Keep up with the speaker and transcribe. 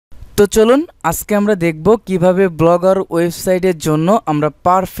তো চলুন আজকে আমরা দেখব কিভাবে ব্লগার ওয়েবসাইটের জন্য আমরা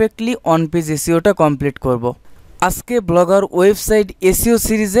পারফেক্টলি অন পেজ এসইওটা কমপ্লিট করব। আজকে ব্লগার ওয়েবসাইট এসইও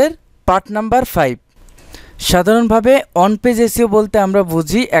সিরিজের পার্ট নাম্বার 5। সাধারণভাবে অন পেজ এসইও বলতে আমরা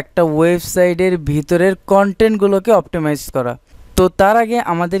বুঝি একটা ওয়েবসাইটের ভিতরের কন্টেন্টগুলোকে অপটিমাইজ করা। তো তার আগে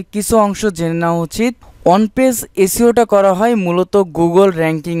আমাদের কিছু অংশ জেনে নেওয়া উচিত। অন পেজ এসইওটা করা হয় মূলত গুগল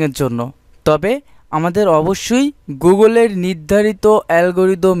র্যাঙ্কিংয়ের জন্য, তবে আমাদের অবশ্যই গুগলের নির্ধারিত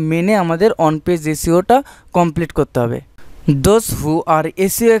অ্যালগরিদম মেনে আমাদের অন পেজ এসইওটা কমপ্লিট করতে হবে। Those who R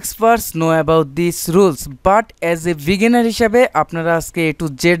SEO experts know about this rules, but as a beginner হিসাবে আপনারা আজকে এ টু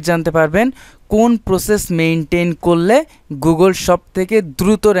জেড জানতে পারবেন কোন প্রসেস মেইনটেইন করলে গুগল সব থেকে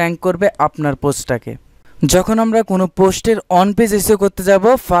দ্রুত র্যাঙ্ক করবে আপনার পোস্টটাকে। যখন আমরা কোনো পোস্টের অন পেজ এসইও করতে যাব,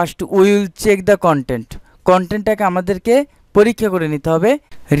 ফার্স্ট উইল চেক দ্য কন্টেন্টটাকে আমাদেরকে পরীক্ষা করে নিতে হবে।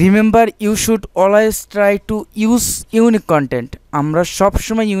 Remember, you should always try to use unique content. আমরা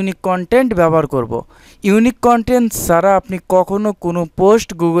সবসময় ইউনিক কন্টেন্ট ব্যবহার করব। ইউনিক কন্টেন্ট ছাড়া আপনি কখনো কোনো পোস্ট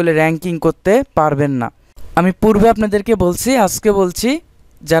গুগলে র্যাঙ্কিং করতে পারবেন না। আমি পূর্বে আপনাদেরকে বলছি, আজকে বলছি,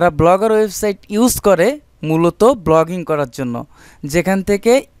 যারা ব্লগার ওয়েবসাইট ইউজ করে মূলত ব্লগিং করার জন্য, যেখান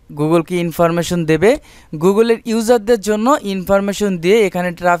থেকে গুগলকে ইনফরমেশন দেবে, গুগলের ইউজারদের জন্য ইনফরমেশন দিয়ে এখানে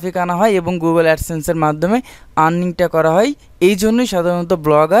ট্রাফিক আনা হয় এবং গুগল অ্যাডসেন্সের মাধ্যমে আর্নিংটা করা হয়। এই জন্যই সাধারণত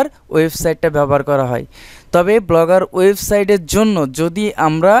ব্লগার ওয়েবসাইটটা ব্যবহার করা হয়। তবে ব্লগার ওয়েবসাইটের জন্য যদি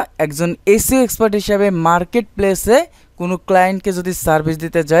আমরা একজন এসইও এক্সপার্ট হিসাবে মার্কেট প্লেসে কোনো ক্লায়েন্টকে যদি সার্ভিস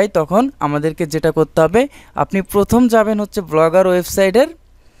দিতে যাই, তখন আমাদেরকে যেটা করতে হবে, আপনি প্রথম যাবেন হচ্ছে ব্লগার ওয়েবসাইটের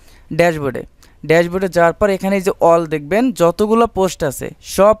ড্যাশবোর্ডে যাওয়ার পর এখানে যে অল দেখবেন, যতগুলো পোস্ট আছে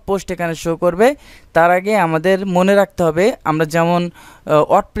সব পোস্ট এখানে শো করবে। তার আগে আমাদের মনে রাখতে হবে, আমরা যেমন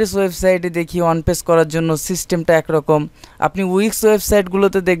ওয়ার্ডপ্রেস ওয়েবসাইটে দেখি অন পেজ করার জন্য সিস্টেমটা একরকম, আপনি উইক্স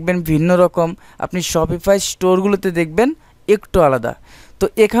ওয়েবসাইটগুলোতে দেখবেন ভিন্ন রকম, আপনি শপিফাই স্টোরগুলোতে দেখবেন একটু আলাদা। তো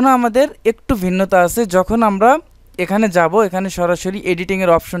এখানেও আমাদের একটু ভিন্নতা আছে। যখন আমরা এখানে যাব, এখানে সরাসরি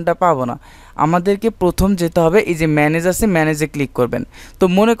এডিটিংয়ের অপশনটা পাবো না, আমাদেরকে প্রথম যেতে হবে এই যে ম্যানেজ আছে, ম্যানেজে ক্লিক করবেন। তো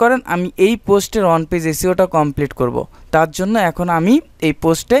মনে করেন আমি এই পোস্টের অন পেজ এসইওটা কমপ্লিট করব, তার জন্য এখন আমি এই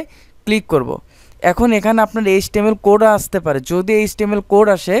পোস্টে ক্লিক করব। এখন এখানে আপনার HTML কোড আসতে পারে। যদি HTML কোড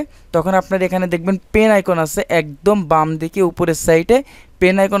আসে, তখন আপনার এখানে দেখবেন পেন আইকন আছে, একদম বাম দিকে উপরের সাইডে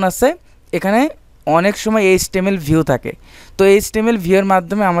পেন আইকন আছে। এখানে অনেক সময় HTML ভিউ থাকে। তো HTML ভিউয়ের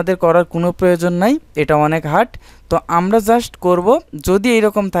মাধ্যমে আমাদের করার কোনো প্রয়োজন নাই, এটা অনেক হার্ড। তো আমরা জাস্ট করব, যদি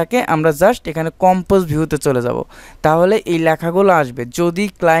এইরকম থাকে আমরা জাস্ট এখানে কম্পোজ ভিউতে চলে যাব, তাহলে এই লেখাগুলো আসবে।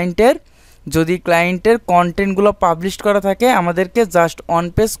 যদি ক্লায়েন্টের কন্টেন্টগুলো পাবলিশ করা থাকে, আমাদেরকে জাস্ট অন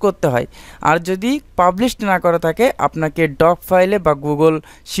পেজ করতে হয়। আর যদি পাবলিশ না করা থাকে, আপনাকে ডক ফাইলে বা গুগল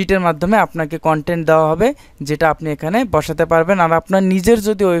শিটের মাধ্যমে আপনাকে কন্টেন্ট দেওয়া হবে, যেটা আপনি এখানে বসাতে পারবেন। আর আপনার নিজের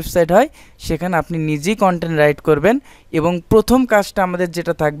যদি ওয়েবসাইট হয়, সেখানে আপনি নিজেই কন্টেন্ট রাইট করবেন। এবং প্রথম কাজটা আমাদের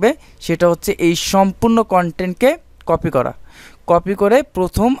যেটা থাকবে, সেটা হচ্ছে এই সম্পূর্ণ কন্টেন্টকে কপি করে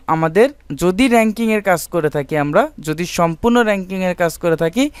প্রথম আমাদের যদি র্যাঙ্কিংয়ের কাজ করে থাকি, আমরা যদি সম্পূর্ণ র্যাঙ্কিংয়ের কাজ করে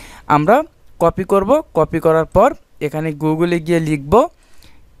থাকি, আমরা কপি করব। কপি করার পর এখানে গুগলে গিয়ে লিখব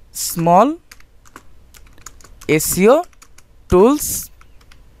স্মল এসইও টুলস।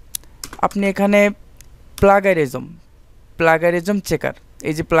 আপনি এখানে প্লাগারিজম চেকার,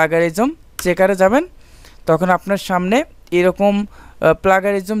 এই যে প্লাগারিজম চেকারে যাবেন, তখন আপনার সামনে এরকম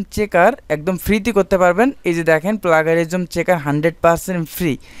প্লাগারিজম চেকার একদম ফ্রিতে করতে পারবেন। এই যে দেখেন plagiarism checker 100%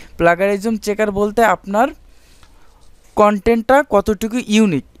 free. Plagiarism checker বলতে আপনার কন্টেন্টটা কতটুকু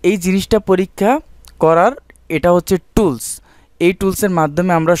ইউনিক, এই জিনিসটা পরীক্ষা করার এটা হচ্ছে টুলস। এই টুলসের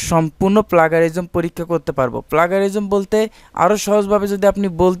মাধ্যমে আমরা সম্পূর্ণ প্লাগারিজম পরীক্ষা করতে পারবো। প্লাগারিজম বলতে আরও সহজভাবে যদি আপনি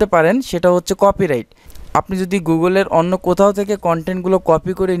বলতে পারেন, সেটা হচ্ছে কপিরাইট। আপনি যদি গুগলের অন্য কোথাও থেকে কন্টেন্টগুলো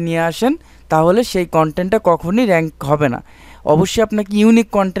কপি করে নিয়ে আসেন, তাহলে সেই কন্টেন্টটা কখনই র্যাঙ্ক হবে না। অবশ্যই আপনাকে ইউনিক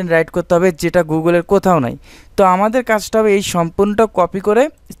কন্টেন্ট রাইট করতে হবে, যেটা গুগলের কোথাও নাই। তো আমাদের কাজটা হবে এই সম্পূর্ণটা কপি করে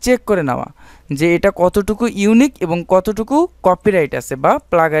চেক করে নেওয়া, যে এটা কতটুকু ইউনিক এবং কতটুকু কপিরাইট আছে বা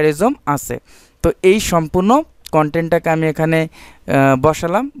প্লাগারিজম আছে। তো এই সম্পূর্ণ কন্টেন্টটাকে আমি এখানে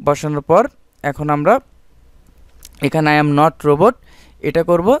বসানোর পর এখন আমরা এখানে আই এম নট রোবট এটা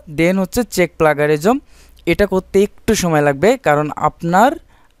করব। দেন হচ্ছে চেক প্লাগারিজম। এটা করতে একটু সময় লাগবে, কারণ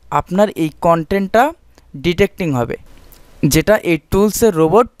আপনার এই কন্টেন্টটা ডিটেক্টিং হবে, যেটা এই টুলসের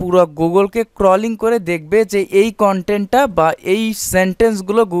রোবট পুরো গুগলকে ক্রলিং করে দেখবে যে এই কন্টেন্টটা বা এই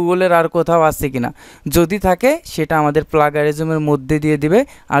সেন্টেন্সগুলো গুগলের আর কোথাও আছে কিনা। যদি থাকে সেটা আমাদের প্লাগারিজমের মধ্যে দিয়ে দিবে,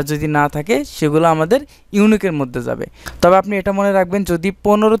 আর যদি না থাকে সেগুলো আমাদের ইউনিকের মধ্যে যাবে। তবে আপনি এটা মনে রাখবেন, যদি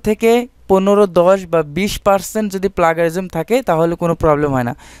 15 থেকে 15, 10 বা 20% যদি প্লাগারিজম থাকে তাহলে কোনো প্রবলেম হয়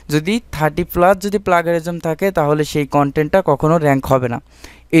না। যদি 30+ যদি প্লাগারিজম থাকে তাহলে সেই কন্টেন্টটা কখনো র্যাঙ্ক হবে না।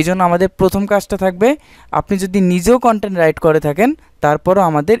 এই জন্য আমাদের প্রথম কাজটা থাকবে, আপনি যদি নিজেও কন্টেন্ট রাইট করে থাকেন তারপরও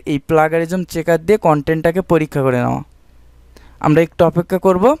আমাদের এই প্লাগারিজম চেকার দিয়ে কন্টেন্টটাকে পরীক্ষা করে নেওয়া। আমরা একটু অপেক্ষা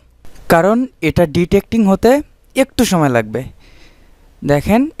করব, কারণ এটা ডিটেক্টিং হতে একটু সময় লাগবে।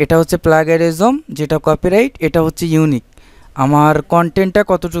 দেখেন, এটা হচ্ছে প্লাগারিজম, যেটা কপিরাইট, এটা হচ্ছে ইউনিক। আমার কন্টেন্টটা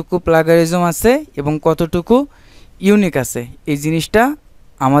কতটুকু প্লাগারিজম আছে এবং কতটুকু ইউনিক আছে এই জিনিসটা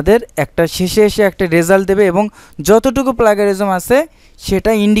আমাদের একটা শেষে এসে একটা রেজাল্ট দেবে, এবং যতটুকু প্লাগারিজম আছে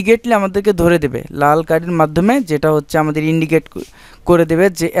সেটা ইন্ডিকেটলি আমাদেরকে ধরে দেবে লাল কার্ডের মাধ্যমে, যেটা হচ্ছে আমাদের ইন্ডিকেট করে দেবে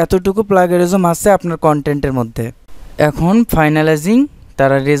যে এতটুকু প্লাগারিজম আছে আপনার কন্টেন্টের মধ্যে। এখন ফাইনালাইজিং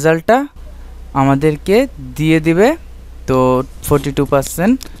তারা রেজাল্টটা আমাদেরকে দিয়ে দিবে। তো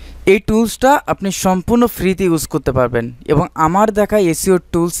 42%। এই টুলসটা আপনি সম্পূর্ণ ফ্রিতে ইউজ করতে পারবেন, এবং আমার দেখা এসইও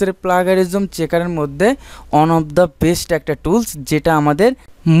টুলসের প্লাগারিজম চেকারের মধ্যে ওয়ান অফ দ্য বেস্ট একটা টুলস, যেটা আমাদের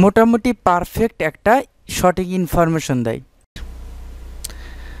মোটামুটি পারফেক্ট একটা সঠিক ইনফরমেশন দেয়।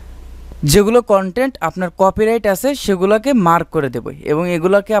 যেগুলো কন্টেন্ট আপনার কপিরাইট আছে সেগুলোকে মার্ক করে দেবে, এবং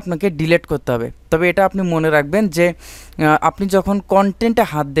এগুলোকে আপনাকে ডিলিট করতে হবে। তবে এটা আপনি মনে রাখবেন যে আপনি যখন কন্টেন্টে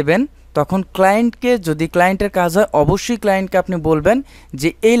হাত দেবেন তখন ক্লায়েন্টকে, যদি ক্লায়েন্টের কাজ হয়, অবশ্যই ক্লায়েন্টকে আপনি বলবেন যে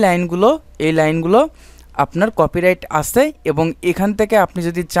এই লাইনগুলো আপনার কপিরাইট আছে, এবং এখান থেকে আপনি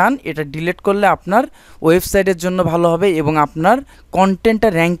যদি চান এটা ডিলিট করলে আপনার ওয়েবসাইটের জন্য ভালো হবে এবং আপনার কন্টেন্টটা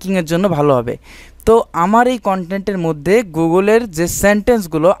র্যাঙ্কিংয়ের জন্য ভালো হবে। তো আমার এই কন্টেন্টের মধ্যে গুগলের যে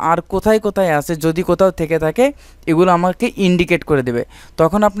সেন্টেন্সগুলো আর কোথায় কোথায় আছে, যদি কোথাও থেকে থাকে, এগুলো আমাকে ইন্ডিকেট করে দেবে।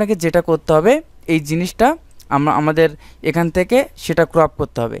 তখন আপনাকে যেটা করতে হবে, এই জিনিসটা আমাদের এখান থেকে সেটা ক্রপ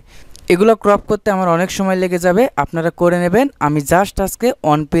করতে হবে। এগুলো ক্রপ করতে আমার অনেক সময় লেগে যাবে, আপনারা করে নেবেন। আমি জাস্ট আজকে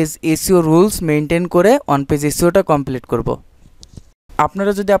on page SEO rules maintain করে অন পেজ এসইওটা কমপ্লিট করব।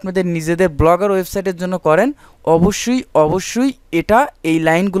 আপনারা যদি আপনাদের নিজেদের ব্লগার ওয়েবসাইটের জন্য করেন, অবশ্যই এই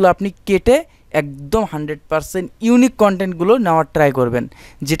লাইনগুলো আপনি কেটে একদম 100% ইউনিক কন্টেন্টগুলো নেওয়ার ট্রাই করবেন,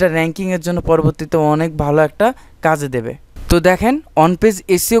 যেটা র্যাঙ্কিংয়ের জন্য পরবর্তীতে অনেক ভালো একটা কাজে দেবে। তো দেখেন, অন পেজ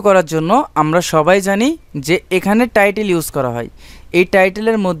এসইও করার জন্য আমরা সবাই জানি যে এখানে টাইটেল ইউজ করা হয়। এই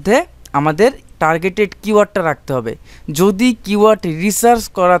টাইটেলের মধ্যে আমাদের টার্গেটেড কিওয়ার্ডটা রাখতে হবে। যদি কিওয়ার্ড রিসার্চ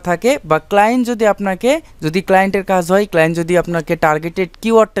করা থাকে বা ক্লায়েন্ট যদি ক্লায়েন্টের কাজ হয়, ক্লায়েন্ট যদি আপনাকে টার্গেটেড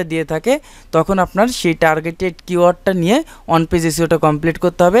কিওয়ার্ডটা দিয়ে থাকে, তখন আপনার সেই টার্গেটেড কিওয়ার্ডটা নিয়ে অন পেজ এসইওটা কমপ্লিট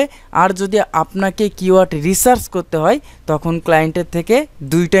করতে হবে। আর যদি আপনাকে কিওয়ার্ড রিসার্চ করতে হয়, তখন ক্লায়েন্টের থেকে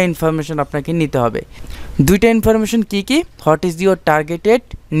দুইটা ইনফরমেশন আপনাকে নিতে হবে। দুইটা ইনফরমেশন কি কি? হোয়াট ইজ ইউর টার্গেটেড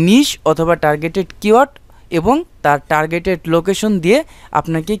নিশ অথবা টার্গেটেড কিওয়ার্ড, এবং তার টার্গেটেড লোকেশন দিয়ে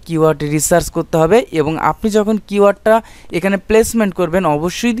আপনাকে কিওয়ার্ড রিসার্চ করতে হবে। এবং আপনি যখন কিওয়ার্ডটা এখানে প্লেসমেন্ট করবেন,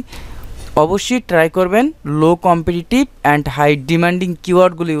 অবশ্যই ট্রাই করবেন লো competitive and high demanding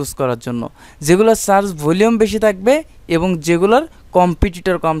কিওয়ার্ডগুলো use করার জন্য, যেগুলোর সার্চ ভলিউম বেশি থাকবে এবং যেগুলোর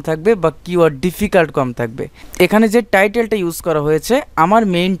কম্পিটিটর কম থাকবে বা কিওয়ার্ড ডিফিকাল্ট কম থাকবে। এখানে যে টাইটেলটা ইউজ করা হয়েছে, আমার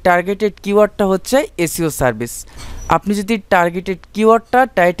মেইন টার্গেটেড কিওয়ার্ডটা হচ্ছে এসইও সার্ভিস। আপনি যদি টার্গেটেড কিওয়ার্ডটা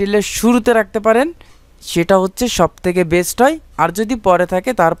টাইটেলের শুরুতে রাখতে পারেন, সেটা হচ্ছে সবথেকে বেস্ট হয়। আর যদি পরে থাকে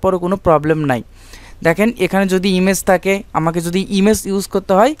তারপরও কোনো প্রবলেম নাই। দেখেন, এখানে যদি ইমেজ থাকে, আমাকে যদি ইমেজ ইউজ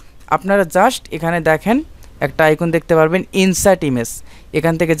করতে হয়, আপনারা জাস্ট এখানে দেখেন একটা আইকন দেখতে পারবেন, ইনসার্ট ইমেজ।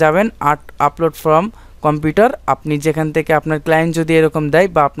 এখান থেকে যাবেন আপলোড ফ্রম কম্পিউটার। আপনি যেখান থেকে আপনার ক্লায়েন্ট যদি এরকম দেয়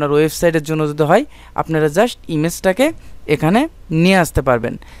বা আপনার ওয়েবসাইটের জন্য যদি হয়, আপনারা জাস্ট ইমেজটাকে এখানে নিয়ে আসতে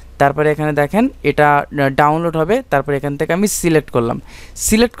পারবেন। তারপরে এখানে দেখেন এটা ডাউনলোড হবে। তারপরে এখান থেকে আমি সিলেক্ট করলাম।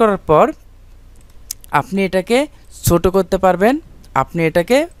 সিলেক্ট করার পর আপনি এটাকে ছোট করতে পারবেন, আপনি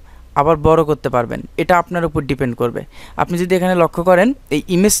এটাকে আবার বড় করতে পারবেন, এটা আপনার উপর ডিপেন্ড করবে। আপনি যদি এখানে লক্ষ্য করেন, এই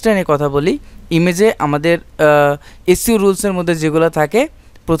ইমেজটা নিয়ে কথা বলি। ইমেজে আমাদের এসইও রুলসের মধ্যে যেগুলো থাকে,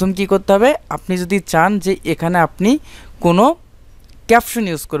 প্রথম কি করতে হবে, আপনি যদি চান যে এখানে আপনি কোনো ক্যাপশন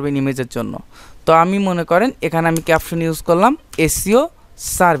ইউজ করবেন ইমেজের জন্য, তো আমি মনে করেন এখানে আমি ক্যাপশন ইউজ করলাম এসইও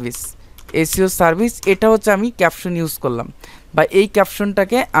সার্ভিস। এটা হচ্ছে আমি ক্যাপশন ইউজ করলাম, বা এই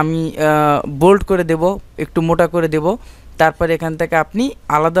ক্যাপশনটাকে আমি বোল্ড করে দেব, একটু মোটা করে দেব। তারপর এখান থেকে আপনি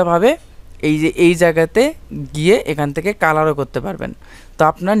আলাদাভাবে এই জায়গাতে গিয়ে এখান থেকে কালারও করতে পারবেন। তো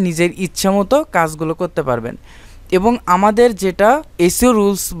আপনার নিজের ইচ্ছা মতো কাজগুলো করতে পারবেন। এবং আমাদের যেটা এসইও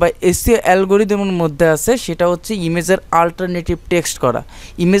রুলস বা এসইও অ্যালগরিদমের মধ্যে আছে, সেটা হচ্ছে ইমেজের আল্টারনেটিভ টেক্সট করা।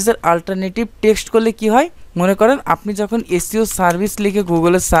 ইমেজের আল্টারনেটিভ টেক্সট করলে কি হয়, মনে করেন আপনি যখন এসইও সার্ভিস লিখে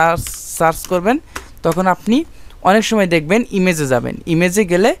গুগলে সার্চ করবেন, তখন আপনি অনেক সময় দেখবেন ইমেজে যাবেন, ইমেজে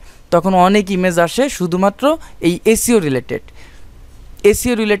গেলে তখন অনেক ইমেজ আসে শুধুমাত্র এই এসইও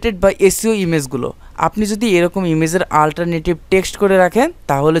রিলেটেড বা এসইও ইমেজগুলো। আপনি যদি এরকম ইমেজের আল্টারনেটিভ টেক্সট করে রাখেন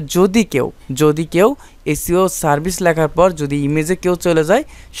তাহলে যদি কেউ এসইও সার্ভিস লেখার পর যদি ইমেজে কেউ চলে যায়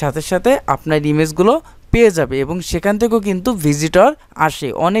সাথে সাথে আপনার ইমেজগুলো পেয়ে যাবে এবং সেখান থেকেও কিন্তু ভিজিটর আসে,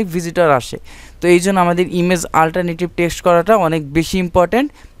 অনেক ভিজিটর আসে। তো এই জন্য আমাদের ইমেজ আল্টারনেটিভ টেক্সট করাটা অনেক বেশি ইম্পর্ট্যান্ট।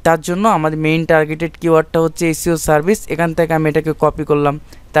 তার জন্য আমাদের মেইন টার্গেটেড কিওয়ার্ডটা হচ্ছে এসইও সার্ভিস। এখান থেকে আমি এটাকে কপি করলাম,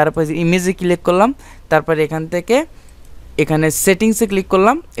 তারপর ইমেজে ক্লিক করলাম, তারপর এখান থেকে এখানে সেটিংসে ক্লিক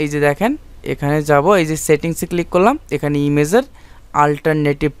করলাম। এই যে দেখেন এখানে যাব, এই যে সেটিংসে ক্লিক করলাম, এখানে ইমেজের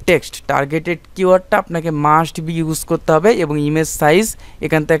আল্টারনেটিভ টেক্সট টার্গেটেড কিওয়ার্ডটা আপনাকে মাস্ট বি ইউজ করতে হবে এবং ইমেজ সাইজ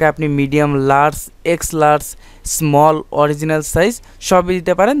এখান থেকে আপনি medium, large, x large, small, original size সবই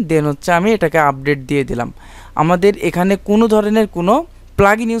দিতে পারেন। দেন হচ্ছে আমি এটাকে আপডেট দিয়ে দিলাম। আমাদের এখানে কোনো ধরনের কোনো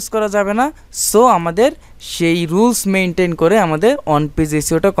প্লাগইন ইউজ করা যাবে না, সো আমাদের সেই রুলস মেনটেন করে আমাদের অন পেজ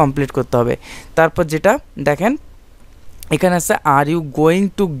এসইওটা কমপ্লিট করতে হবে। তারপর যেটা দেখেন এখানে আছে are you going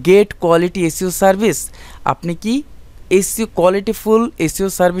to get quality SEO service, আপনি কি এসইও কোয়ালিটিফুল এসইও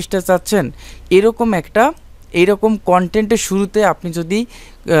সার্ভিসটা চাচ্ছেন? এইরকম কন্টেন্টের শুরুতে আপনি যদি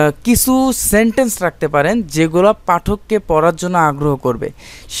কিছু সেন্টেন্স রাখতে পারেন যেগুলো পাঠককে পড়ার জন্য আগ্রহ করবে,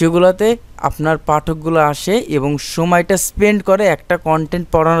 সেগুলোতে আপনার পাঠকগুলো আসে এবং সময়টা স্পেন্ড করে একটা কন্টেন্ট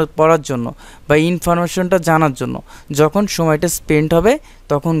পড়ার জন্য বা ইনফরমেশনটা জানার জন্য। যখন সময়টা স্পেন্ড হবে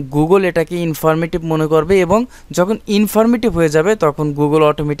তখন গুগল এটাকে ইনফরমেটিভ মনে করবে এবং যখন ইনফরমেটিভ হয়ে যাবে তখন গুগল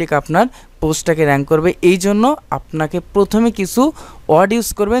অটোমেটিক আপনার পোস্টটাকে র্যাঙ্ক করবে। এই জন্য আপনাকে প্রথমে কিছু ওয়ার্ড ইউজ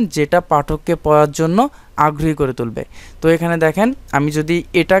করবেন যেটা পাঠককে পড়ার জন্য আগ্রহী করে তুলবে। তো এখানে দেখেন আমি যদি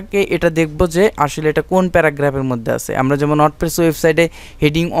এটা দেখব যে আসলে এটা কোন প্যারাগ্রাফের মধ্যে আছে। আমরা যেমন ওয়ার্ডপ্রেস ওয়েবসাইটে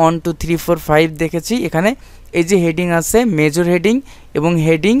হেডিং 1 2 3 4 5 দেখেছি, এখানে এই যে হেডিং আছে মেজর হেডিং এবং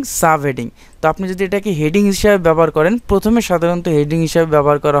হেডিং সাব হেডিং। তো আপনি যদি এটাকে হেডিং হিসাবে ব্যবহার করেন, প্রথমে সাধারণত হেডিং হিসাবে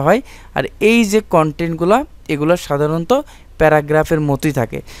ব্যবহার করা হয়, আর এই যে কন্টেন্টগুলো এগুলো সাধারণত প্যারাগ্রাফের মতোই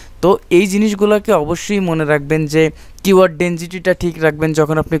থাকে। তো এই জিনিসগুলোকে অবশ্যই মনে রাখবেন যে কিওয়ার্ড ডেনসিটিটা ঠিক রাখবেন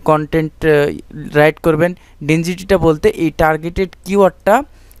যখন আপনি কন্টেন্ট রাইট করবেন। ডেনসিটিটা বলতে এই টার্গেটেড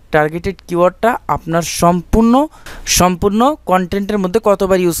কিওয়ার্ডটা আপনার সম্পূর্ণ কন্টেন্টের মধ্যে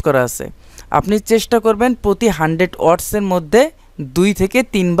কতবার ইউজ করা আছে। আপনি চেষ্টা করবেন প্রতি 100 ওয়ার্ডসের মধ্যে 2 থেকে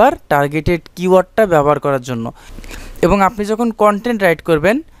 3 বার টার্গেটেড কিওয়ার্ডটা ব্যবহার করার জন্য। এবং আপনি যখন কন্টেন্ট রাইট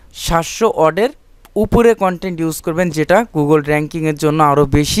করবেন 700 ওয়ার্ডের উপরে কন্টেন্ট ইউজ করবেন, যেটা গুগল র্যাঙ্কিংয়ের জন্য আরও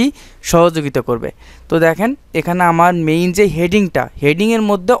বেশি সহযোগিতা করবে। তো দেখেন এখানে আমার মেইন যে হেডিংয়ের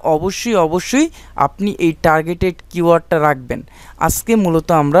মধ্যে অবশ্যই আপনি এই টার্গেটেড কিওয়ার্ডটা রাখবেন। আজকে মূলত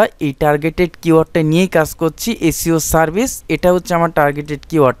আমরা এই টার্গেটেড কিওয়ার্ডটা নিয়েই কাজ করছি, এসইও সার্ভিস, এটা হচ্ছে আমার টার্গেটেড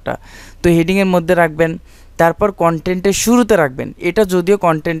কিওয়ার্ডটা। তো হেডিংয়ের মধ্যে রাখবেন, তারপর কন্টেন্টের শুরুতে রাখবেন। এটা যদিও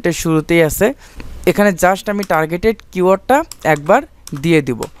কন্টেন্টের শুরুতেই আছে, এখানে জাস্ট আমি টার্গেটেড কিওয়ার্ডটা একবার দিয়ে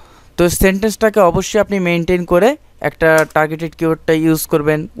দিব। তো সেন্টেন্সটাকে অবশ্যই আপনি মেনটেন করে একটা টার্গেটেড কিওয়ার্ডটা ইউজ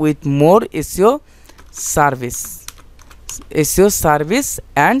করবেন with more SEO service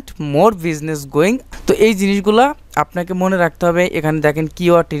and more business going. তো এই জিনিসগুলো আপনাকে মনে রাখতে হবে। এখানে দেখেন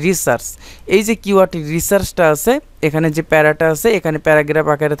কিওয়ার্ড রিসার্চ, এই যে কিওয়ার্ড রিসার্চটা আছে, এখানে যে প্যারাটা আছে এখানে প্যারাগ্রাফ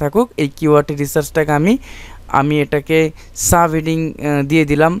আকারে থাকুক। এই কিওয়ার্ড রিসার্চটাকে আমি এটাকে সাব হেডিং দিয়ে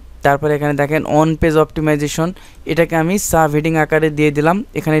দিলাম। তারপরে এখানে দেখেন অন পেজ অপটিমাইজেশন, এটাকে আমি সাব হেডিং আকারে দিয়ে দিলাম।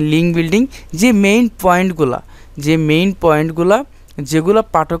 এখানে লিঙ্ক বিল্ডিং, যে মেইন পয়েন্টগুলো যেগুলো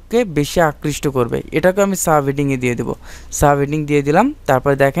পাঠককে বেশি আকৃষ্ট করবে, এটাকে আমি সাব হেডিংয়ে দিয়ে দেবো। সাব হেডিং দিয়ে দিলাম।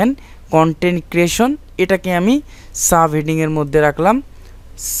 তারপরে দেখেন কন্টেন্ট ক্রিয়েশন, এটাকে আমি সাব হেডিংয়ের মধ্যে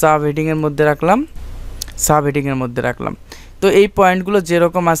রাখলাম। তো এই পয়েন্টগুলো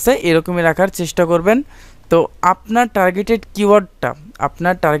যেরকম আছে এরকমই রাখার চেষ্টা করবেন। তো আপনার টার্গেটেড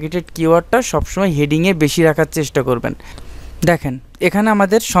কিওয়ার্ডটা সবসময় হেডিংয়ে বেশি রাখার চেষ্টা করবেন। দেখেন এখানে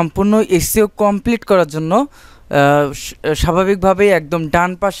আমাদের সম্পূর্ণ এসইও কমপ্লিট করার জন্য স্বাভাবিকভাবেই একদম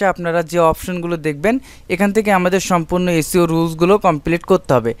ডান পাশে আপনারা যে অপশনগুলো দেখবেন, এখান থেকে আমাদের সম্পূর্ণ এসইও রুলসগুলো কমপ্লিট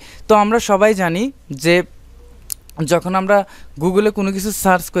করতে হবে। তো আমরা সবাই জানি যে যখন আমরা গুগলে কোনো কিছু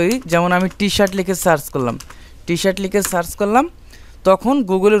সার্চ করি, যেমন আমি টি শার্ট লিখে সার্চ করলাম, তখন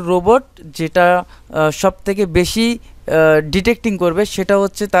গুগলের রোবট যেটা সব থেকে বেশি ডিটেক্টিং করবে সেটা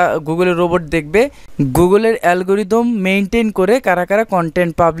হচ্ছে গুগলের রোবট দেখবে গুগলের অ্যালগোরিদম মেনটেন করে কারা কারা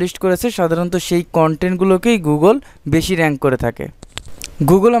কন্টেন্ট পাবলিশ করেছে, সাধারণত সেই কন্টেন্টগুলোকেই গুগল বেশি র্যাঙ্ক করে থাকে।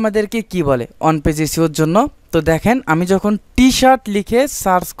 গুগল আমাদেরকে কি বলে অন পেজ এসইওর জন্য? তো দেখেন আমি যখন টি শার্ট লিখে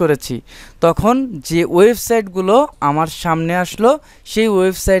সার্চ করেছি তখন যে ওয়েবসাইটগুলো আমার সামনে আসলো, সেই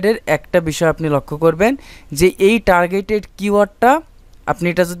ওয়েবসাইটের একটা বিষয় আপনি লক্ষ্য করবেন যে এই টার্গেটেড কিওয়ার্ডটা, আপনি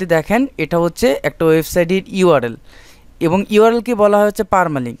এটা যদি দেখেন এটা হচ্ছে একটা ওয়েবসাইটের ইউআরএল এবং ইউআরএলকে বলা হয় হচ্ছে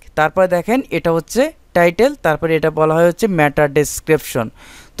পারমালিঙ্ক। তারপরে দেখেন এটা হচ্ছে টাইটেল, তারপরে এটা বলা হয় হচ্ছে ম্যাটার ডেসক্রিপশন।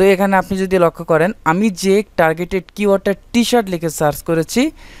 তো এখানে আপনি যদি লক্ষ্য করেন আমি যে টার্গেটেড কিওয়ার্ডটা টি শার্ট লিখে সার্চ করেছি,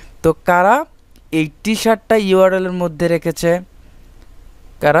 তো কারা এই টি শার্টটা ইউআরএলের মধ্যে রেখেছে,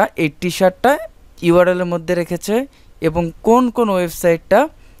 কারা এই টি শার্টটা ইউআরএলের মধ্যে রেখেছে, এবং কোন কোন ওয়েবসাইটটা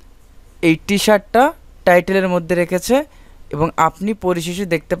এই টি শার্টটা টাইটেলের মধ্যে রেখেছে। এবং আপনি পরিশেষে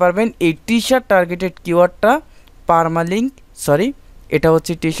দেখতে পারবেন এই T shirt targeted কিওয়ার্ডটা permalink, sorry এটা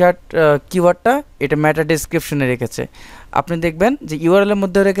হচ্ছে টি শার্ট কিওয়ার্ডটা এটা ম্যাটা ডেসক্রিপশনে রেখেছে। আপনি দেখবেন যে ইউআরএলের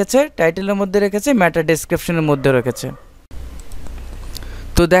মধ্যে রেখেছে, টাইটেলের মধ্যে রেখেছে, ম্যাটা ডেসক্রিপশনের মধ্যে রেখেছে।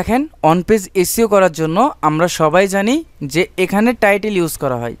 তো দেখেন অন পেজ এসইও করার জন্য আমরা সবাই জানি যে এখানে টাইটেল ইউজ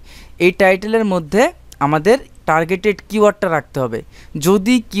করা হয়। এই টাইটেলের মধ্যে আমাদের টার্গেটেড কিওয়ার্ডটা রাখতে হবে।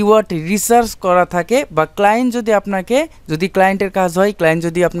 যদি কিওয়ার্ড রিসার্চ করা থাকে বা ক্লায়েন্ট যদি আপনাকে, যদি ক্লায়েন্টের কাজ হয়, ক্লায়েন্ট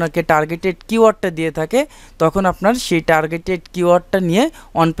যদি আপনাকে টার্গেটেড কিওয়ার্ডটা দিয়ে থাকে, তখন আপনার সেই টার্গেটেড কিওয়ার্ডটা নিয়ে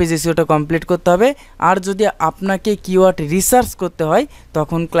অন পেজ এসইওটা কমপ্লিট করতে হবে। আর যদি আপনাকে কিওয়ার্ড রিসার্চ করতে হয়,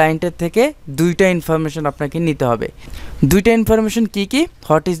 তখন ক্লায়েন্টের থেকে দুইটা ইনফরমেশন আপনাকে নিতে হবে। দুইটা ইনফরমেশন কি কি?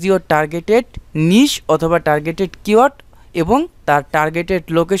 হোয়াট ইজ ইউর টার্গেটেড নিশ অথবা টার্গেটেড কিওয়ার্ড, এবং তার টার্গেটেড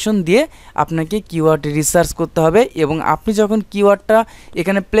লোকেশন দিয়ে আপনাকে কিওয়ার্ড রিসার্চ করতে হবে। এবং আপনি যখন কিওয়ার্ডটা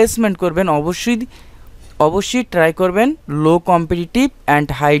এখানে প্লেসমেন্ট করবেন, অবশ্যই ট্রাই করবেন লো competitive and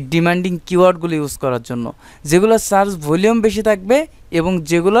high demanding কিওয়ার্ডগুলো use করার জন্য, যেগুলো সার্চ ভলিউম বেশি থাকবে এবং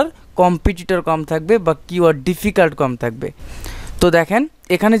যেগুলোর কম্পিটিটর কম থাকবে বা কিওয়ার্ড ডিফিকাল্ট কম থাকবে। তো দেখেন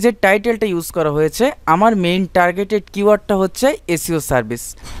এখানে যে টাইটেলটা ইউজ করা হয়েছে, আমার মেইন টার্গেটেড কিওয়ার্ডটা হচ্ছে এসইও সার্ভিস।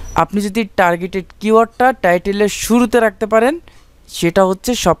 আপনি যদি টার্গেটেড কিওয়ার্ডটা টাইটেলের শুরুতে রাখতে পারেন, সেটা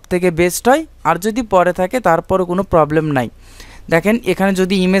হচ্ছে সবথেকে বেস্ট হয়। আর যদি পরে থাকে তারপরও কোনো প্রবলেম নাই। দেখেন এখানে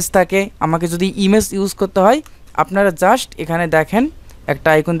যদি ইমেজ থাকে, আমাকে যদি ইমেজ ইউজ করতে হয়, আপনারা জাস্ট এখানে দেখেন একটা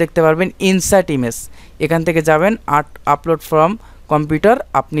আইকন দেখতে পারবেন ইনসার্ট ইমেজ, এখান থেকে যাবেন আপলোড ফ্রম কম্পিউটার।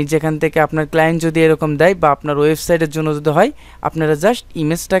 আপনি যেখান থেকে আপনার ক্লায়েন্ট যদি এরকম দেয় বা আপনার ওয়েবসাইটের জন্য যদি হয়, আপনারা জাস্ট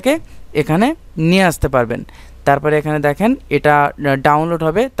ইমেজটাকে এখানে নিয়ে আসতে পারবেন। তারপরে এখানে দেখেন এটা ডাউনলোড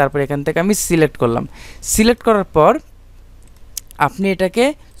হবে। তারপরে এখান থেকে আমি সিলেক্ট করলাম। সিলেক্ট করার পর আপনি এটাকে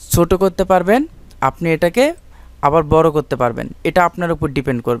ছোট করতে পারবেন, আপনি এটাকে আবার বড় করতে পারবেন, এটা আপনার উপর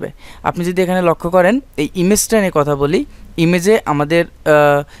ডিপেন্ড করবে। আপনি যদি এখানে লক্ষ্য করেন, এই ইমেজটা নিয়ে কথা বলি, ইমেজে আমাদের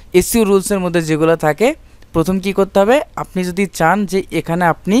এসইও রুলসের মধ্যে যেগুলো থাকে, প্রথম কি করতে হবে, আপনি যদি চান যে এখানে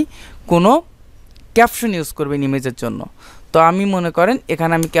আপনি কোনো ক্যাপশন ইউজ করবেন ইমেজের জন্য, তো আমি মনে করেন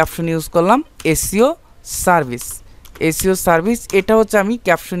এখানে আমি ক্যাপশন ইউজ করলাম এসইও সার্ভিস। এসইও সার্ভিস এটা হচ্ছে আমি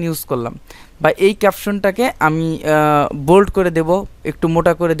ক্যাপশন ইউজ করলাম, বা এই ক্যাপশনটাকে আমি বোল্ড করে দেব, একটু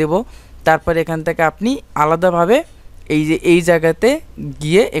মোটা করে দেব। তারপরে এখান থেকে আপনি আলাদাভাবে এই যে এই জায়গাতে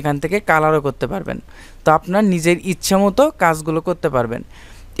গিয়ে এখান থেকে কালারও করতে পারবেন। তো আপনার নিজের ইচ্ছা মতো কাজগুলো করতে পারবেন।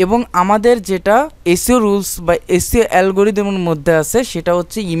 এবং আমাদের যেটা এসইও রুলস বা এসইও অ্যালগরিদমের মধ্যে আছে, সেটা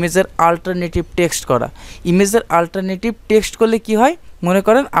হচ্ছে ইমেজের আল্টারনেটিভ টেক্সট করা। ইমেজের আল্টারনেটিভ টেক্সট করলে কি হয়, মনে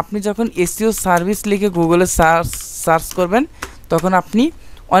করেন আপনি যখন এসইও সার্ভিস লিখে গুগলে সার্চ করবেন, তখন আপনি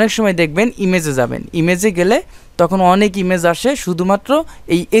অনেক সময় দেখবেন ইমেজে যাবেন, ইমেজে গেলে তখন অনেক ইমেজ আসে শুধুমাত্র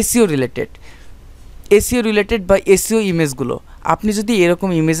এই এসইও রিলেটেড বা এসইও ইমেজগুলো। আপনি যদি এরকম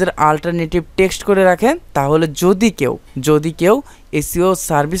ইমেজের আল্টারনেটিভ টেক্সট করে রাখেন, তাহলে যদি কেউ এসইও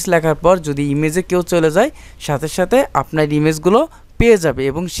সার্ভিস লেখার পর যদি ইমেজে কেউ চলে যায়, সাথে সাথে আপনার ইমেজগুলো পেয়ে যাবে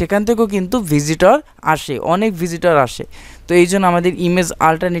এবং সেখান থেকেও কিন্তু ভিজিটর আসে, অনেক ভিজিটর আসে। তো এই জন্য আমাদের ইমেজ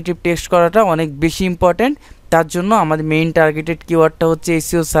আল্টারনেটিভ টেক্সট করাটা অনেক বেশি ইম্পর্ট্যান্ট। তার জন্য আমাদের মেইন টার্গেটেড কিওয়ার্ডটা হচ্ছে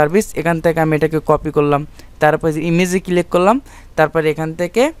এসইও সার্ভিস। এখান থেকে আমি এটাকে কপি করলাম, তারপরে ইমেজে ক্লিক করলাম, তারপরে এখান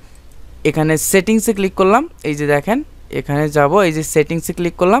থেকে এখানে সেটিংসে ক্লিক করলাম। এই যে দেখেন এখানে যাব, এই যে সেটিংসে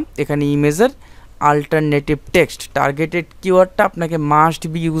ক্লিক করলাম, এখানে ইমেজের আল্টারনেটিভ টেক্সট টার্গেটেড কিওয়ার্ডটা আপনাকে মাস্ট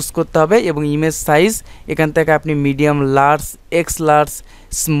বি ইউজ করতে হবে। এবং ইমেজ সাইজ এখান থেকে আপনি medium, large, x large,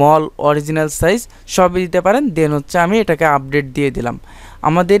 small, original size সবই দিতে পারেন। দেন হচ্ছে আমি এটাকে আপডেট দিয়ে দিলাম।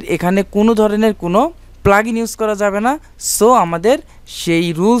 আমাদের এখানে কোনো ধরনের কোনো প্লাগইন ইউজ করা যাবে না। সো আমাদের সেই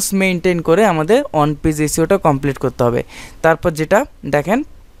রুলস মেনটেন করে আমাদের অন পেজ এসইওটা কমপ্লিট করতে হবে। তারপর যেটা দেখেন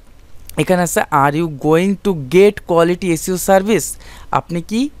এখানে আছে, are you going to get quality SEO service, আপনি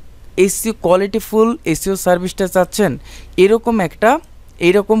কি এসইও কোয়ালিটিফুল এসইও সার্ভিসটা চাচ্ছেন?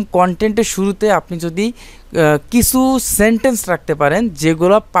 এরকম কন্টেন্টের শুরুতে আপনি যদি কিছু সেন্টেন্স রাখতে পারেন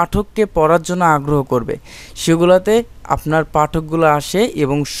যেগুলো পাঠককে পড়ার জন্য আগ্রহ করবে, সেগুলোতে আপনার পাঠকগুলো আসে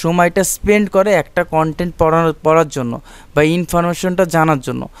এবং সময়টা স্পেন্ড করে একটা কন্টেন্ট পড়ার জন্য বা ইনফরমেশনটা জানার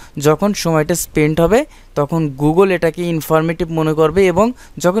জন্য। যখন সময়টা স্পেন্ড হবে তখন গুগল এটাকে ইনফরমেটিভ মনে করবে, এবং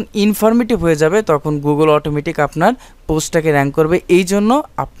যখন ইনফরমেটিভ হয়ে যাবে তখন গুগল অটোমেটিক আপনার পোস্টটাকে র্যাঙ্ক করবে। এই জন্য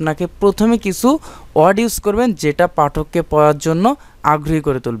আপনাকে প্রথমে কিছু ওয়ার্ড ইউজ করবেন যেটা পাঠককে পড়ার জন্য আগ্রহী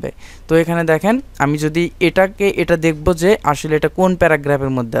করে তুলবে। তো এখানে দেখেন আমি যদি এটা দেখব যে আসলে এটা কোন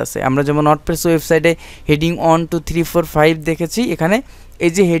প্যারাগ্রাফের মধ্যে আছে। আমরা যেমন ওয়ার্ডপ্রেস ওয়েবসাইটে হেডিং 1 2 3 4 5 দেখেছি, এখানে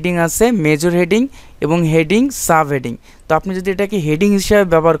এই যে হেডিং আছে মেজর হেডিং এবং হেডিং সাব হেডিং। তো আপনি যদি এটাকে হেডিং হিসাবে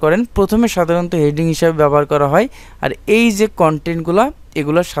ব্যবহার করেন, প্রথমে সাধারণত হেডিং হিসাবে ব্যবহার করা হয়, আর এই যে কন্টেন্টগুলো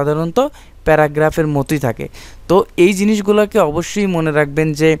এগুলো সাধারণত প্যারাগ্রাফের মতোই থাকে। তো এই জিনিসগুলোকে অবশ্যই মনে রাখবেন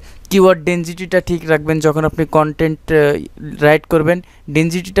যে কিওয়ার্ড ডেনসিটিটা ঠিক রাখবেন যখন আপনি কন্টেন্ট রাইট করবেন।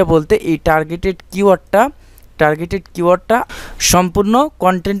 ডেনসিটিটা বলতে এই টার্গেটেড কিওয়ার্ডটা সম্পূর্ণ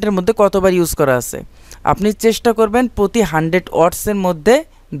কন্টেন্টের মধ্যে কতবার ইউজ করা আছে। আপনি চেষ্টা করবেন প্রতি 100 ওয়ার্ডসের মধ্যে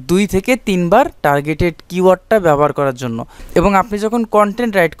 2 থেকে 3 বার টার্গেটেড কিওয়ার্ডটা ব্যবহার করার জন্য। এবং আপনি যখন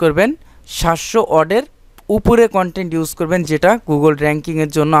কন্টেন্ট রাইট করবেন 700 ওয়ার্ডের উপরে কন্টেন্ট ইউজ করবেন, যেটা গুগল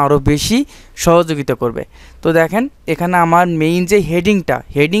র্যাঙ্কিংয়ের জন্য আরও বেশি সহযোগিতা করবে। তো দেখেন এখানে আমার মেইন যে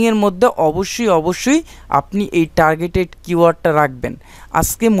হেডিংয়ের মধ্যে অবশ্যই আপনি এই টার্গেটেড কিওয়ার্ডটা রাখবেন।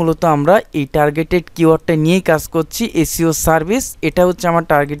 আজকে মূলত আমরা এই টার্গেটেড কিওয়ার্ডটা নিয়েই কাজ করছি। এসইও সার্ভিস, এটা হচ্ছে আমার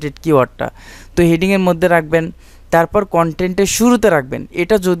টার্গেটেড কিওয়ার্ডটা। তো হেডিংয়ের মধ্যে রাখবেন, তারপর কন্টেন্টের শুরুতে রাখবেন।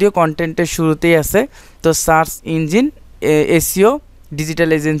 এটা যদিও কন্টেন্টের শুরুতেই আছে। তো search engine SEO digital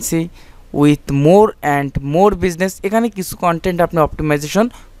agency with more and more business, এখানে কিছু কন্টেন্ট আপনি অপটিমাইজেশন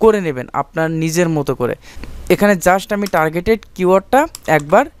করে নেবেন আপনার নিজের মতো করে। এখানে জাস্ট আমি টার্গেটেড কিওয়ার্ডটা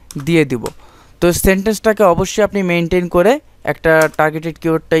একবার দিয়ে দিব। তো সেন্টেন্সটাকে অবশ্যই আপনি মেনটেন করে একটা টার্গেটেড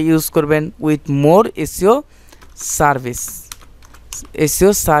কিওয়ার্ডটা ইউজ করবেন, with more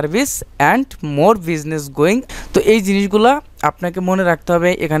SEO service and more business going. তো এই জিনিসগুলো আপনাকে মনে রাখতে হবে।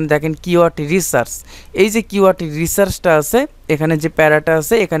 এখানে দেখেন কিওয়ার্ড রিসার্চ, এই যে কিওয়ার্ড রিসার্চটা আছে, এখানে যে প্যারাটা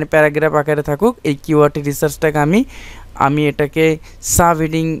আছে এখানে প্যারাগ্রাফ আকারে থাকুক। এই কিওয়ার্ড রিসার্চটাকে আমি এটাকে সাব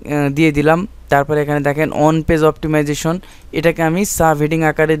হেডিং দিয়ে দিলাম। তারপরে এখানে দেখেন অন পেজ অপটিমাইজেশন, এটাকে আমি সাব হেডিং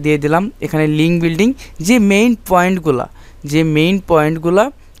আকারে দিয়ে দিলাম। এখানে লিঙ্ক বিল্ডিং, যে মেইন পয়েন্টগুলা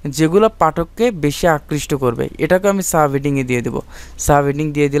যেগুলো পাঠককে বেশি আকৃষ্ট করবে, এটাকে আমি সাব হেডিংয়ে দিয়ে দেবো। সাব হেডিং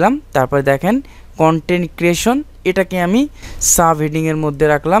দিয়ে দিলাম। তারপরে দেখেন কন্টেন্ট ক্রিয়েশন, এটাকে আমি সাব হেডিংয়ের মধ্যে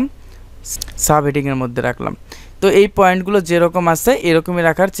রাখলাম। তো এই পয়েন্টগুলো যেরকম আছে এরকমই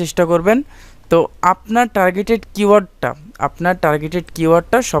রাখার চেষ্টা করবেন। তো আপনার টার্গেটেড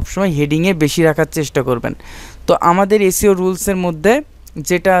কিওয়ার্ডটা সবসময় হেডিংয়ে বেশি রাখার চেষ্টা করবেন। তো আমাদের এসইও রুলসের মধ্যে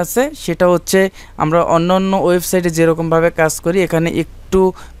যেটা আছে সেটা হচ্ছে আমরা অন্য ওয়েবসাইটে যেরকমভাবে কাজ করি এখানে একটু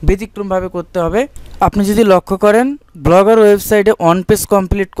ব্যতিক্রমভাবে করতে হবে। আপনি যদি লক্ষ্য করেন ব্লগার ওয়েবসাইটে অন পেজ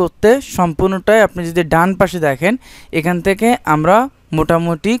কমপ্লিট করতে সম্পূর্ণটাই আপনি যদি ডান পাশে দেখেন, এখান থেকে আমরা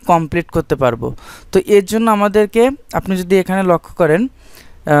মোটামুটি কমপ্লিট করতে পারবো। তো এর জন্য আমাদেরকে, আপনি যদি এখানে লক্ষ্য করেন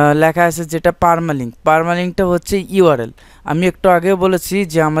লেখা আছে যেটা পারমালিঙ্কটা হচ্ছে ইউআরএল। আমি একটু আগেও বলেছি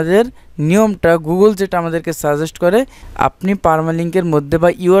যে আমাদের নিয়মটা গুগল যেটা আমাদেরকে সাজেস্ট করে, আপনি পারমালিঙ্কের মধ্যে বা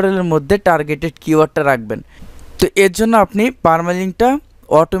ইউআরএলের মধ্যে টার্গেটেড কিওয়ার্ডটা রাখবেন। তো এর জন্য আপনি পারমালিঙ্কটা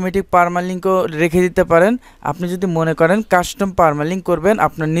অটোমেটিক পারমালিঙ্কও রেখে দিতে পারেন। আপনি যদি মনে করেন কাস্টম পারমালিঙ্ক করবেন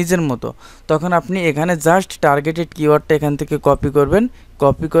আপনার নিজের মতো, তখন আপনি এখানে জাস্ট টার্গেটেড কিওয়ার্ডটা এখান থেকে কপি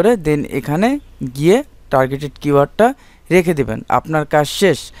করে দেন এখানে গিয়ে টার্গেটেড কিওয়ার্ডটা রেখে দেবেন, আপনার কাজ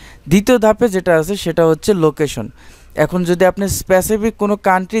শেষ। দ্বিতীয় ধাপে যেটা আছে সেটা হচ্ছে লোকেশন। এখন যদি আপনি স্পেসিফিক কোনো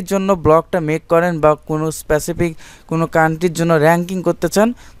কান্ট্রির জন্য ব্লগটা মেক করেন বা কোনো কান্ট্রির জন্য র্যাঙ্কিং করতে চান,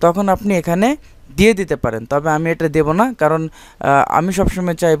 তখন আপনি এখানে দিয়ে দিতে পারেন। তবে আমি এটা দেব না, কারণ আমি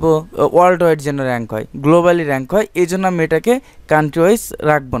সবসময় চাইবো ওয়ার্ল্ড ওয়াইড যেন র্যাঙ্ক হয়, গ্লোবালি র্যাঙ্ক হয়, এই জন্য আমি এটাকে কান্ট্রি ওয়াইজ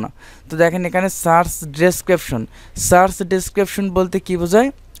রাখবো না। তো দেখেন এখানে সার্চ ডেসক্রিপশন বলতে কি বোঝায়,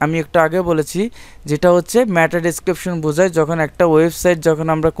 আমি একটু আগে বলেছি, যেটা হচ্ছে ম্যাটা ডেসক্রিপশন বোঝায় যখন একটা ওয়েবসাইট, যখন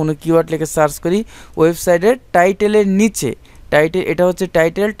আমরা কোনো কিওয়ার্ড লিখে সার্চ করি, ওয়েবসাইটের টাইটেলের নিচে, এটা হচ্ছে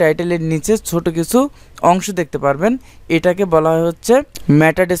টাইটেলের নিচে ছোট কিছু অংশ দেখতে পারবেন, এটাকে বলা হচ্ছে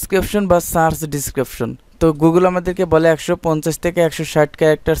ম্যাটা ডেসক্রিপশন বা সার্চ ডেসক্রিপশন। তো গুগল আমাদেরকে বলে 150 থেকে 160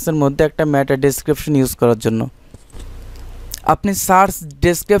 ক্যারেক্টার্সের মধ্যে একটা ম্যাটা ডেসক্রিপশন ইউজ করার জন্য। আপনি সার্চ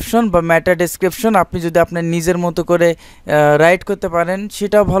ডেসক্রিপশন বা ম্যাটা ডেসক্রিপশন আপনি যদি আপনার নিজের মতো করে রাইট করতে পারেন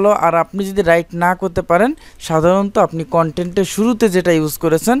সেটাও ভালো। আর আপনি যদি রাইট না করতে পারেন, সাধারণত আপনি কন্টেন্টের শুরুতে যেটা ইউজ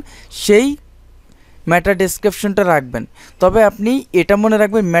করেছেন সেই ম্যাটা ডেসক্রিপশনটা রাখবেন। তবে আপনি এটা মনে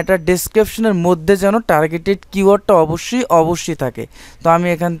রাখবেন ম্যাটা ডেসক্রিপশনের মধ্যে যেন টার্গেটেড কিওয়ার্ডটা অবশ্যই থাকে। তো আমি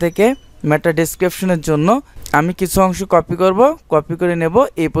এখান থেকে ম্যাটা ডেসক্রিপশনের জন্য আমি কিছু অংশ কপি করে নেব।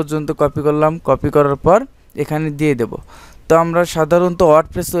 এই পর্যন্ত কপি করলাম, কপি করার পর এখানে দিয়ে দেব। তো আমরা সাধারণত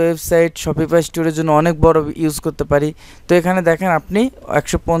ওয়ার্ডপ্রেস ওয়েবসাইট, শপিফাই স্টোরের জন্য অনেক বড় ইউজ করতে পারি। তো এখানে দেখেন আপনি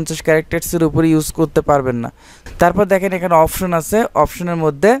 150 ক্যারেক্টার্সের উপরে ইউজ করতে পারবেন না। তারপর দেখেন এখানে অপশন আছে, অপশনের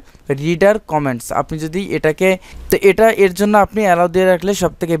মধ্যে রিডার কমেন্টস, আপনি যদি এটাকে, তো এর জন্য আপনি অ্যালাউ দিয়ে রাখলে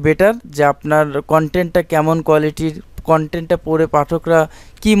সবথেকে বেটার, যে আপনার কন্টেন্টটা কেমন কোয়ালিটির, কন্টেন্টটা পড়ে পাঠকরা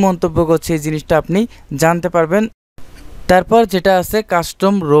কি মন্তব্য করছে এই জিনিসটা আপনি জানতে পারবেন। তারপর যেটা আছে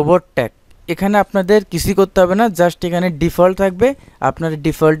কাস্টম রোবট ট্যাগ, এখানে আপনাদের কিছুই করতে হবে না, জাস্ট এখানে ডিফল্ট থাকবে, আপনার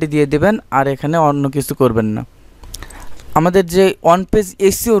ডিফল্টই দিয়ে দেবেন, আর এখানে অন্য কিছু করবেন না। আমাদের যে অন পেজ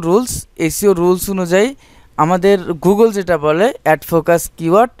এসইও রুলস অনুযায়ী আমাদের গুগল যেটা বলে add focus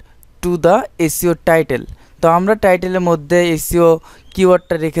keyword to the SEO title. তো আমরা টাইটেলের মধ্যে এসইও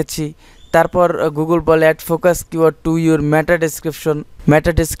কিওয়ার্ডটা রেখেছি। তারপর গুগল বলে add focus keyword to your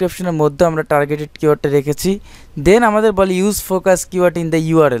মেটা ডেসক্রিপশনের মধ্যে আমরা টার্গেটেড কিওয়ার্ডটা রেখেছি। দেন আমাদের বলে use focus keyword in the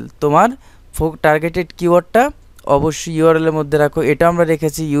URL, তোমার টার্গেটেড কিওয়ার্ডটা অবশ্যই ইউআরএলের মধ্যে রাখো, এটা আমরা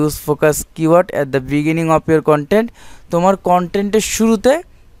রেখেছি। Use focus keyword at the beginning of your content, তোমার কন্টেন্টের শুরুতে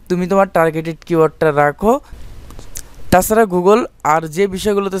তুমি তোমার টার্গেটেড কিওয়ার্ডটা রাখো। তাছাড়া গুগল আর যে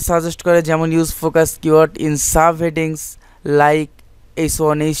বিষয়গুলোতে সাজেস্ট করে, যেমন use focus keyword in sub headings like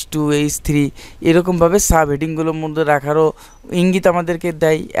H1 H2 H3, এরকমভাবে সাব হেডিংগুলোর মধ্যে রাখারও ইঙ্গিত আমাদেরকে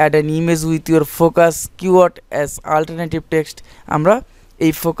দেয়। Add an image with your focus keyword as alternative text, আমরা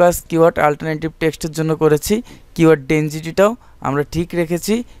এই ফোকাস কিওয়ার্ড আল্টারনেটিভ টেক্সটের জন্য করেছি। কিওয়ার্ড ডেনসিটিটাও আমরা ঠিক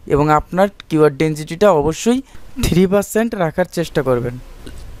রেখেছি এবং আপনার কিওয়ার্ড ডেনসিটিটা অবশ্যই 3% রাখার চেষ্টা করবেন।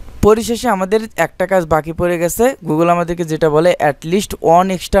 পরিশেষে আমাদের একটা কাজ বাকি পড়ে গেছে। গুগল আমাদেরকে যেটা বলে at least on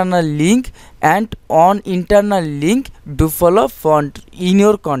external link and on internal link do follow font in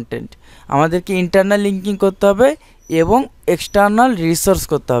your content, আমাদেরকে ইন্টারনাল লিঙ্কিং করতে হবে এবং এক্সটার্নাল রিসোর্স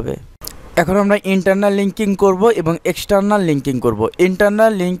করতে হবে। এখন আমরা ইন্টারনাল লিঙ্কিং করব এবং এক্সটার্নাল লিঙ্কিং করব।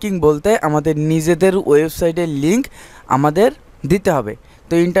 ইন্টারনাল লিঙ্কিং বলতে আমাদের নিজেদের ওয়েবসাইটের লিঙ্ক আমাদের দিতে হবে।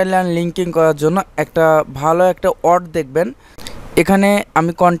 তো ইন্টারনাল লিঙ্কিং করার জন্য একটা ভালো একটা ওয়ার্ড দেখবেন। এখানে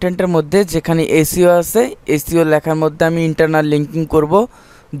আমি কন্টেন্টের মধ্যে যেখানে এসইও আছে, এসইও লেখার মধ্যে আমি ইন্টারনাল লিঙ্কিং করব।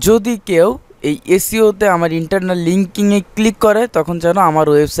 যদি কেউ এই এসইওতে আমার ইন্টারনাল লিঙ্কিংয়ে ক্লিক করে তখন যেন আমার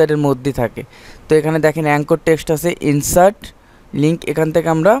ওয়েবসাইটের মধ্যে থাকে। তো এখানে দেখেন অ্যাঙ্কর টেক্সট আছে, ইনসার্ট লিঙ্ক, এখান থেকে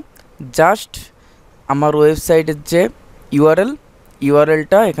আমরা জাস্ট আমার ওয়েবসাইটের যে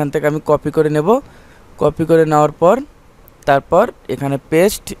ইউআরএলটা এখান থেকে আমি কপি করে নেব। কপি করে নেওয়ার পর তারপর এখানে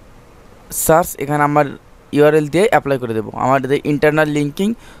পেস্ট সার্চ, এখানে আমার ইউআরএল দিয়ে অ্যাপ্লাই করে দেবো। আমাদের ইন্টারনাল লিঙ্কিং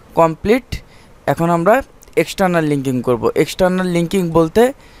কমপ্লিট। এখন আমরা এক্সটার্নাল লিঙ্কিং করব। এক্সটার্নাল লিঙ্কিং বলতে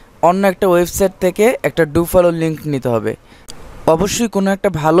অন্য একটা ওয়েবসাইট থেকে একটা ডু ফলো লিঙ্ক নিতে হবে। অবশ্যই কোনো একটা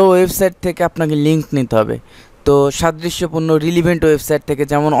ভালো ওয়েবসাইট থেকে আপনাকে লিঙ্ক নিতে হবে। তো সাদৃশ্যপূর্ণ রিলিভেন্ট ওয়েবসাইট থেকে,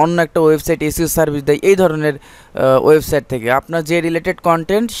 যেমন অন্য একটা ওয়েবসাইট এসইও সার্ভিস দেয়, এই ধরনের ওয়েবসাইট থেকে আপনার যে রিলেটেড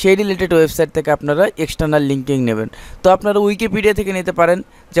কন্টেন্ট সেই রিলেটেড ওয়েবসাইট থেকে আপনারা এক্সটার্নাল লিঙ্কিং নেবেন। তো আপনারা উইকিপিডিয়া থেকে নিতে পারেন।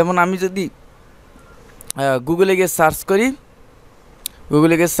 যেমন আমি যদি গুগলে গিয়ে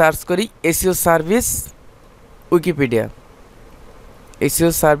সার্চ করি SEO service Wikipedia,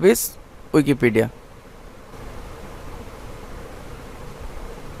 SEO service Wikipedia,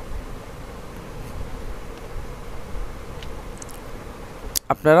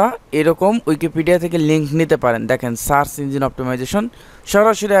 আপনারা এরকম উইকিপিডিয়া থেকে লিঙ্ক নিতে পারেন। দেখেন সার্চ ইঞ্জিন অপটিমাইজেশন,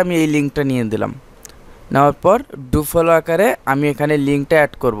 সরাসরি আমি এই লিঙ্কটা নিয়ে দিলাম। নেওয়ার পর ডু ফলো আকারে আমি এখানে লিঙ্কটা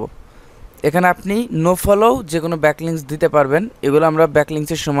অ্যাড করব। এখানে আপনি নো ফলো যে কোনো ব্যাকলিংস দিতে পারবেন, এগুলো আমরা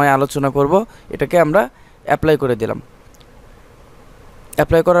ব্যাকলিংসের সময় আলোচনা করব। এটাকে আমরা অ্যাপ্লাই করে দিলাম।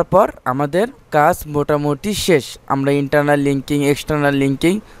 অ্যাপ্লাই করার পর আমাদের কাজ মোটামুটি শেষ। আমরা ইন্টারনাল লিঙ্কিং, এক্সটার্নাল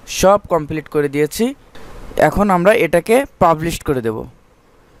লিঙ্কিং সব কমপ্লিট করে দিয়েছি। এখন আমরা এটাকে পাবলিশ করে দেব।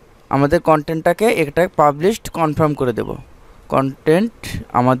 আমাদের কন্টেন্টটাকে এটা পাবলিশড কনফার্ম করে দেব। কন্টেন্ট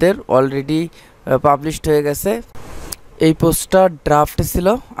আমাদের অলরেডি পাবলিশড হয়ে গেছে। এই পোস্টটা ড্রাফটে ছিল।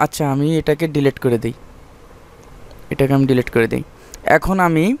 আচ্ছা, আমি এটাকে ডিলিট করে দিই। এখন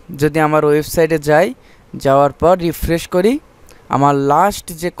আমি যদি আমার ওয়েবসাইটে যাওয়ার পর রিফ্রেশ করি, আমার লাস্ট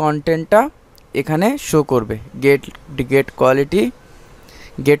যে কন্টেন্টটা এখানে শো করবে,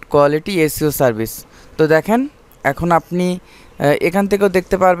 গেট কোয়ালিটি এসইও সার্ভিস। তো দেখেন এখন আপনি এখান থেকেও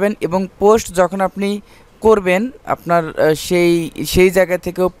দেখতে পারবেন এবং পোস্ট যখন আপনি করবেন আপনার সেই জায়গা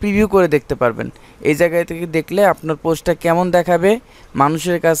থেকেও প্রিভিউ করে দেখতে পারবেন। এই জায়গা থেকে দেখলে আপনার পোস্টটা কেমন দেখাবে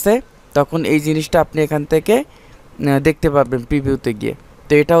মানুষের কাছে, তখন এই জিনিসটা আপনি এখান থেকে দেখতে পারবেন প্রিভিউতে গিয়ে।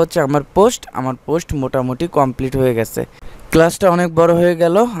 তো এটা হচ্ছে আমার পোস্ট মোটামুটি কমপ্লিট হয়ে গেছে। ক্লাসটা অনেক বড় হয়ে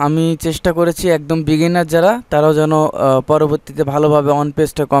গেল। আমি চেষ্টা করেছি একদম বিগিনার যারা, তারাও যেন পরবর্তীতে ভালোভাবে অন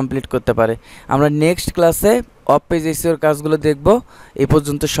পেজটা কমপ্লিট করতে পারে। আমরা নেক্সট ক্লাসে অফ পেজ এসইওর কাজগুলো দেখব। এই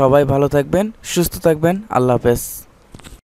পর্যন্ত সবাই ভালো থাকবেন, সুস্থ থাকবেন। আল্লাহ হাফেজ।